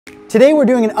Today we're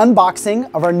doing an unboxing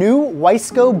of our new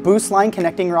Wiseco BoostLine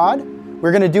connecting rod.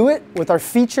 We're going to do it with our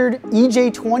featured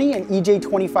EJ20 and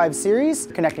EJ25 series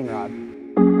connecting rod.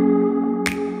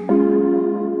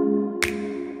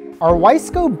 Our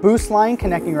Wiseco BoostLine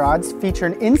connecting rods feature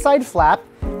an inside flap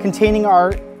containing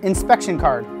our inspection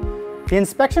card. The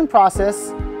inspection process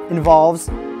involves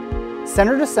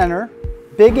center to center,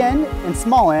 big end and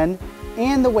small end,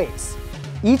 and the waist.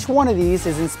 Each one of these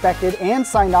is inspected and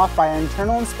signed off by an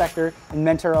internal inspector in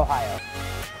Mentor, Ohio.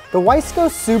 The Wiseco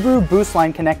Subaru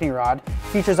BoostLine connecting rod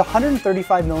features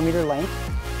 135mm length,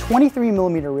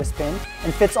 23mm wrist pin,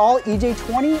 and fits all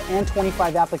EJ20 and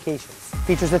 25 applications.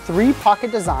 Features a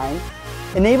 3-pocket design,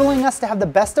 enabling us to have the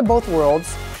best of both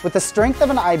worlds with the strength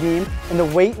of an I-beam and the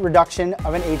weight reduction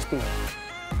of an H-beam.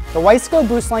 The Wiseco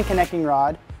BoostLine connecting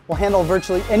rod will handle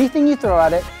virtually anything you throw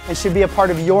at it and should be a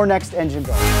part of your next engine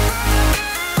build.